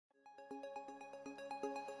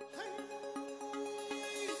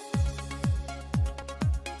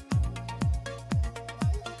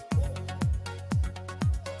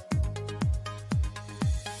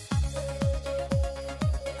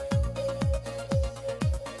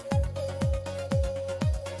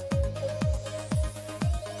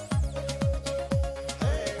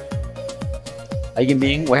Ai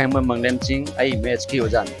ming wahang manglem ching ai match ki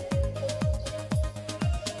ojan.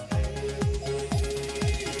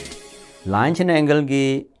 Lines and angle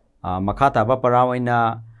gi makata ba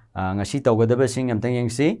parawaina ngasi tawgadaba sing amtang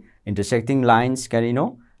yengsi intersecting lines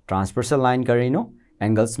karino, transversal line karino,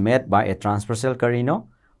 angles made by a transversal karino,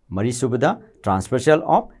 mari subada transversal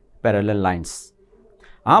of parallel lines.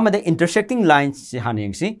 Amada intersecting lines si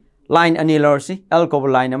hanengsi line ani lorsi L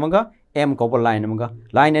couple line amaga M couple line amaga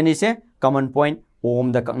line ani se common point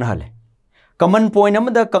om da kakna hale. Common point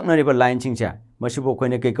amada kakna riba line singcha masibo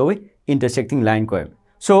koina ke kawi intersecting line ko.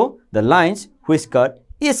 So the lines which cut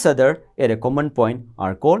each other at a common point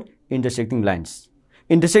are called intersecting lines.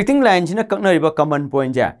 Intersecting lines na kakna riba common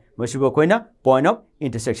point ja masibo koina point of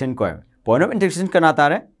intersection ko. Point of intersection kana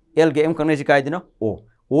tare L ge M kakna jikai dino O.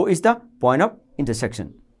 O is the point of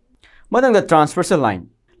intersection. Madang the transversal line.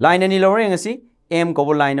 Line ani lowering asi M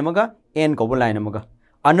couple line amaga N couple line amaga.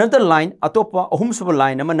 Another line atopa ahum suba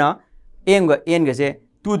line amana M ga N ga se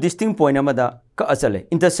two distinct point amada ka asale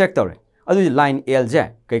intersect tore. Adu line L ja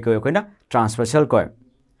kai ko na transversal ko.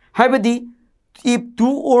 Haibadi if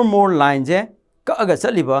two or more lines ja ka aga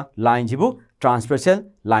saliba line jibu transversal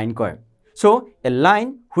line ko. So a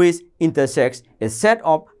line which intersects a set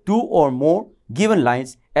of two or more given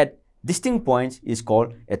lines at distinct points is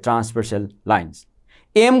called a transversal lines.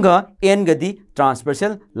 M ga N ga di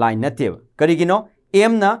transversal line native. Karigino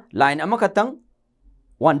M na line amakatang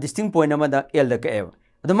one distinct point amada L da ka ev.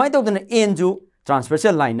 Adamai tawdana N ju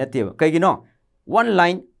transversal line native. Karigino one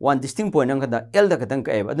line one distinct point amada L da katang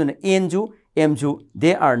ka ev. Aduna N ju M ju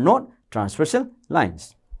they are not transversal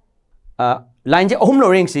lines. Line je ahum lo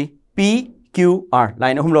ring si P Q R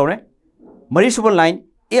line ahum lo re. Marisuba line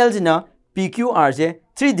L jina P Q R je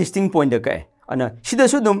three distinct point da ka e. Ana sida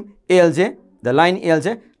sudum L je the line L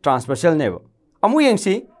je transversal never. Amu yang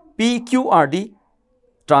si P Q R D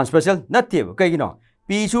transversal native. Kaya gino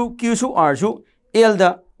P su Q su R su L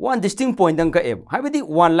da one distinct point dang ka e. Haibadi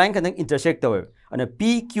one line ka dang intersect tawe. Ana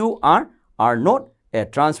P Q R are not a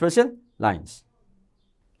transversal lines.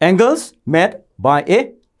 Angles made by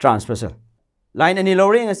a transversal line ani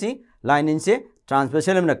lowering asi line in se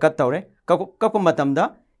transversal amna cut tawre kap matam da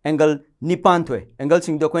angle nipan thwe angle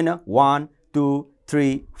sing do koina 1 2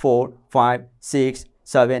 3 4 5 6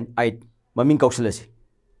 7 8 maming kausalasi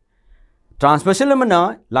transversal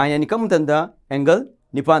amna line ani kam tanda angle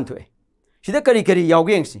nipan thwe sida kari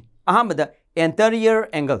yawge yengsi ahamada anterior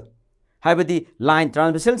angle haibadi line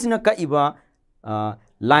transversal sina ka iba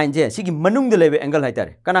line je sigi manung de lebe angle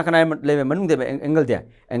haitare kana lebe manung de angle de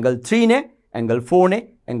angle 3 ne angle 4 ne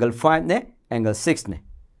angle 5 ne angle 6 ne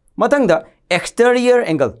matang da exterior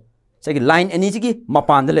angle sigi line ani sigi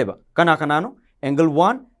mapan de leba kana no angle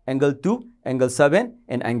 1 angle 2 angle 7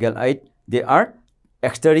 and angle 8 they are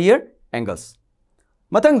exterior angles.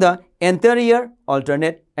 Matang da anterior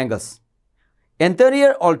alternate angles.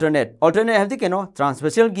 Anterior alternate have the keno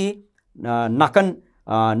transversal gi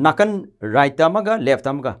nakan right tamaga left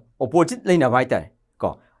tamaga opposite line of haitare ko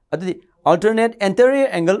adu alternate anterior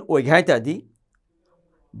angle oigaita di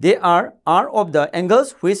they are of the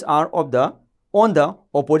angles which are of the on the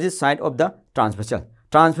opposite side of the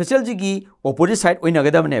transversal jigi opposite side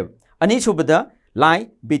oinagadabane ani subada lie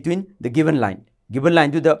between the given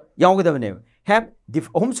line to the yagadabane have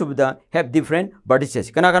subada have different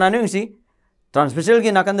vertices kana no si transversal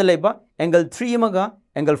gi nakanda leba angle 3 maga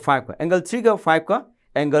angle 5 ka angle 3 ga 5 ka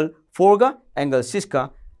angle 4 ga angle 6 ka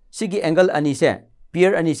sigi angle ani se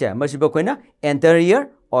pair ani se masiba koina anterior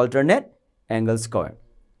alternate angles ko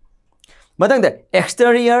madang da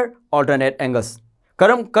exterior alternate angles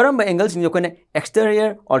karam angles ni koina exterior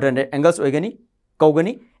alternate angles oigani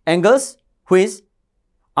kaugani angles which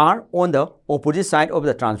are on the opposite side of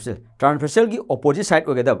the transversal gi opposite side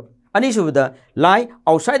ogadab ani subada lie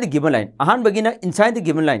outside the given line ahan bagina inside the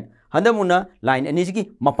given line handamuna line ani gi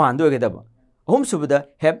mapan do ogadab hum subada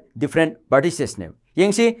have different vertices ne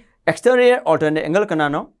yengsi exterior alternate angle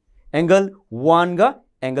kanano angle 1 ga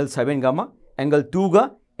angle 7 gamma angle 2 ga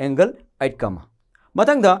angle 8 gamma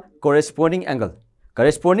matang da corresponding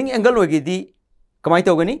angle ogidi kamai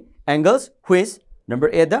togani angles which number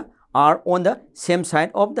A da are on the same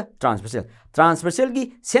side of the transversal gi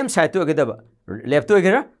same side to ogada left to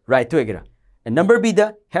ogera right to ogera and number B da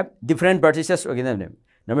have different vertices ogida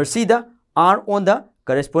number C da are on the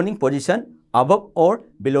corresponding position above or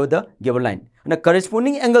below the given line and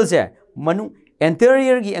corresponding angles hai manu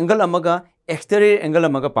anterior gi angle amaga exterior angle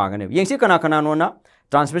amaga pagane yengsi kana no na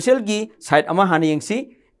transversal gi side ama hani yengsi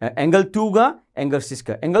angle 2 ga angle 6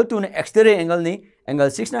 ka angle 2 na exterior angle ni angle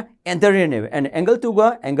 6 na anterior ne and angle 2 ga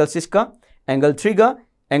angle 6 ka angle 3 ga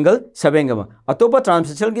angle 7 ga atopa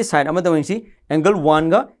transversal gi side ama da yengsi angle 1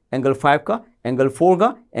 ga angle 5 ka, angle 4 ka,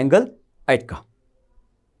 angle 8 ka.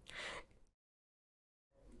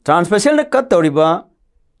 Transversal na cut tawriba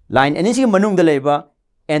line ani si manung da leba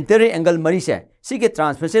anterior angle mari se si ke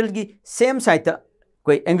transversal gi same side ta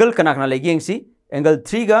koi angle kana kana legi si angle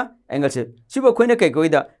 3 ga angle se siba koina kai koi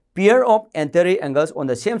da pair of anterior angles on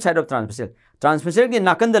the same side of transversal. Transversal gi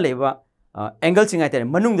nakan da leba angle singai tare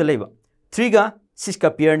manung da leba 3 ga 6 ka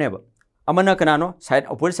pair ne ba amana kana no side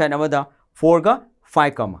opposite side amada 4 ga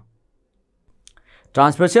 5 ka ma.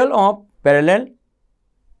 Transversal of parallel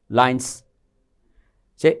lines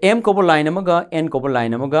say M couple line amaga N couple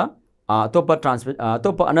line amaga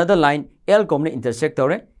topa another line L komne intersect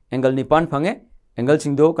tore angle nipan phange angle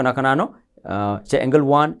singdo kana kana no say angle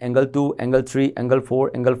 1 angle 2 angle 3 angle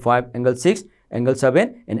 4 angle 5 angle 6 angle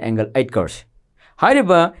 7 and angle 8 curves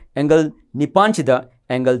hariba angle nipan chida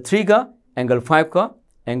angle 3 ga angle 5 ka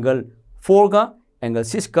angle 4 ga angle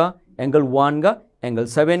 6 ka angle 1 ga angle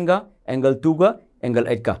 7 ga angle 2 ga angle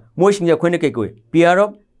 8 ka moi singja khoine kai koi pair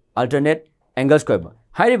of alternate angles ko ba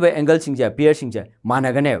hariba angle singja pair singja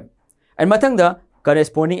managane and mathang da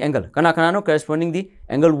corresponding angle kana kana no corresponding di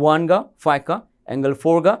angle 1 ga 5 ka angle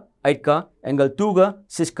 4 ga 8 ka angle 2 ga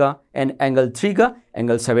 6 ka and angle 3 ga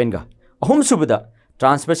angle 7 ga ahum subada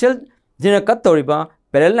transversal jina cut toriba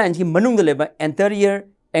parallel lines ki manung da leba anterior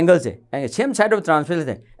angles e same side of transversal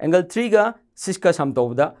de angle 3 ga 6 ka sum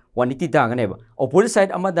tobda 180 ta gane ba opposite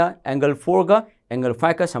side amada angle 4 ga angle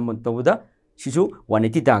 5 ka sum tobda sisu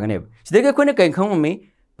 180 ta gane ba sidege koine kai khangmi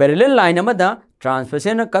parallel line amada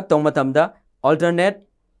transversal na cut tomatamda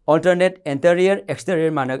alternate anterior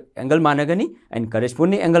exterior angle managani and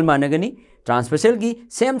corresponding angle managani transversal gi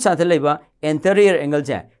same sathe leba anterior angle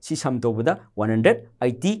ja si sum tobda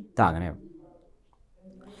 180 ta gane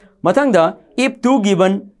mathangda if two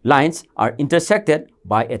given lines are intersected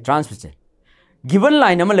by a transversal given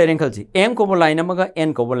line ama lereng khalsi M ko line amaga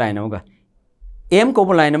N ko line amaga M ko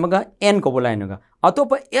line amaga N ko line amaga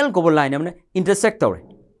atopa L ko line amna intersect tore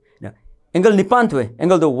angle nipan thwe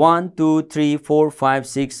angle do 1 2 3 4 5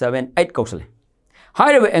 6 7 8 kausale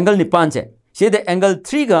higher angle nipan che se the angle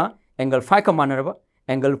 3 ga angle 5 ka manaraba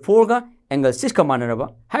angle 4 ga angle 6 ka manaraba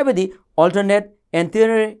haibadi alternate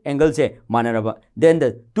anterior angle che manaraba then the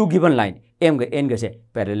two given line M ga N ga se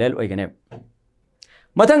parallel oigane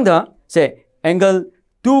mathang da se angle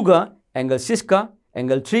 2 ga angle 6 ka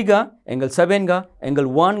angle 3 ga angle 7 ga angle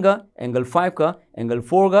 1 ga angle 5 ka angle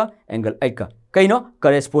 4 ga angle 8 ka kaino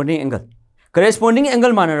corresponding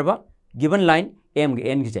angle manaraba given line M ga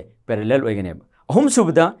N ga parallel oigane ahum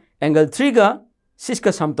subda angle 3 ga 6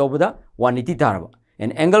 ka sum tobda 180 taraba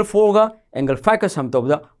and angle 4 ga angle 5 ka sum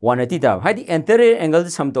tobda 180 taraba hadi anterior angle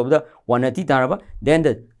sum tobda 180 taraba then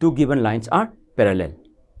the two given lines are parallel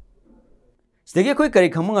sidege koi kari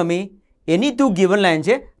khamungami any two given lines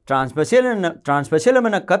je transversal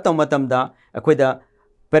mana cut tomatamda akoida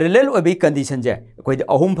parallel obi condition je akoida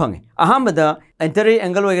ahum phange ahamada anterior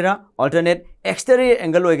angle oigera alternate exterior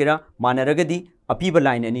angle oigera manaragadi apiba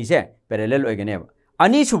line ani je parallel oigane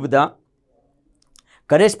ani subda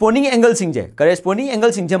corresponding angle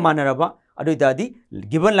singje manaraba aduidadi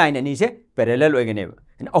given line ani je parallel oigane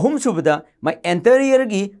and ahum subda my anterior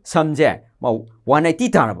gi sum je 180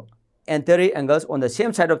 taraba anterior angles on the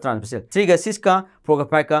same side of transversal 3 ga 6 ka 4 ga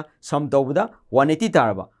 5 ka sum tobda 180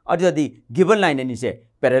 taraba adudi given line ani se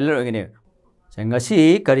parallel ogene sangasi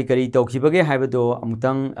kari tokibage haibado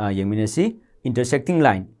amutang yengminasi intersecting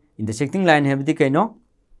line habdi kaino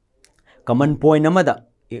common point amada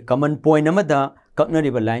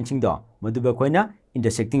kaknariba line sing do maduba koina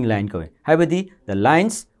intersecting line ko haibadi the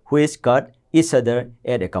lines which cut each other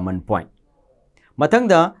at a common point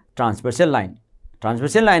mathangda transversal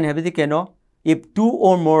line habdi kaino if two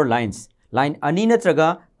or more lines line ani natraga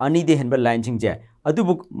ani de henba line sing je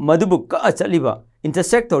madubu ka chaliba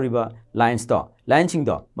intersect toriba lines to line sing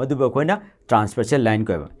do maduba koina transversal line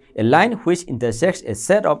ko a line which intersects a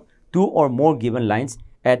set of two or more given lines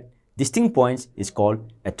at distinct points is called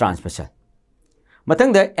a transversal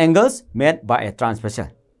mathang the angles made by a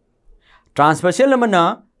transversal amana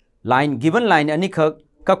line given line ani khak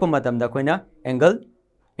kakpa matam da koina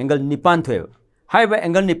angle nipan thoe haiba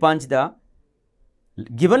angle nipan chida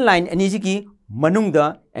given line ani ji manung da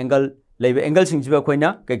angle leiba angle sing jiba koina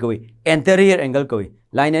kai koi anterior angle koi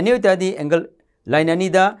line ani utadi angle line ani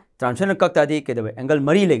da transversal kakta di ke da angle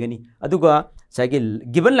mari legani aduga sagi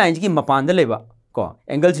given line ji mapan da leba ko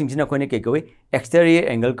angle sing jina koina kai koi exterior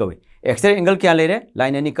angle kya le re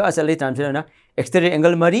line ani ka asali transversal na exterior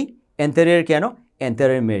angle mari anterior kya no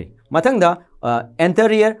anterior mari mathang da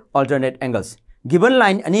anterior alternate angles given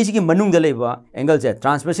line ani ji manung da leba angle je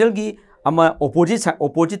transversal gi ama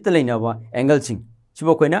opposite ta leina ba angle sing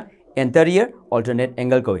sibo koina anterior alternate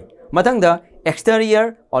angle koi matang da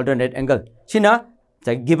exterior alternate angle sina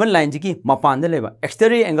given line ji mapan da leba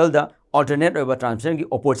exterior angle da alternate over transversal ki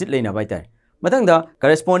opposite leina bai tai matang da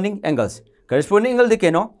corresponding angles angle de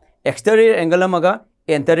keno exterior angle amaga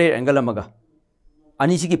anterior angle amaga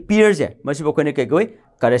ani si ki pair je masi bo kone koi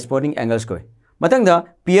corresponding angles koi matang da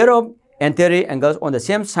pair of anterior angles on the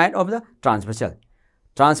same side of the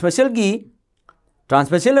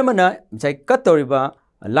transversal amana sai cut toriba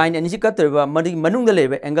line ani si cut toriba manung da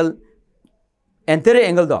lebe angle anterior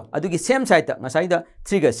angle do adugi same side ta ngasai da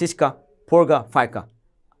 3 ga 6 ka 4 ga 5 ka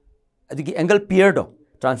adugi angle pair do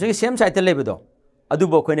transversal same side ta lebe do adu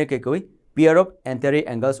bo kone koi pair of anterior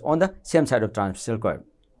angles on the same side of transversal koi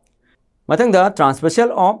matang da transversal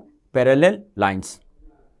of parallel lines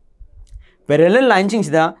sing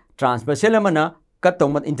da transversal amana cut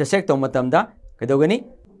tomat intersect tomatam da kadogani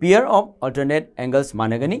pair of alternate angles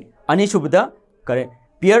managani ani subda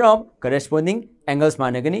pair of corresponding angles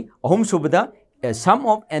managani ahum subda a sum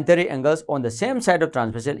of anterior angles on the same side of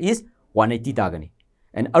transversal is 180 dagani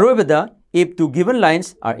and arobada if two given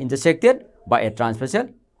lines are intersected by a transversal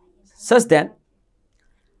such that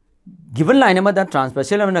given line amada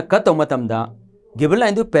transversal amana cut tomatam da given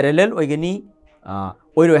line to parallel oigani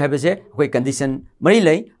oiro habese koi condition mari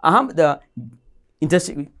lay aham the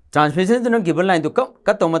transversal to given line to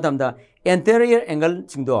cut tomatam da anterior angle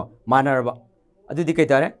singdo manaraba adu di kai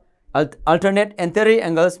tare alternate anterior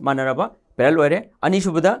angles manaraba parallel oire ani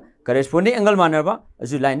subada corresponding angle manaraba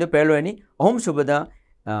asu line do parallel ani ahum subada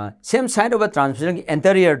same side of a transversal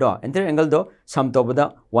anterior angle do sum to bada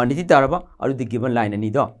 180 taraba adu di given line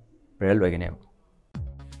ani do parallel oigane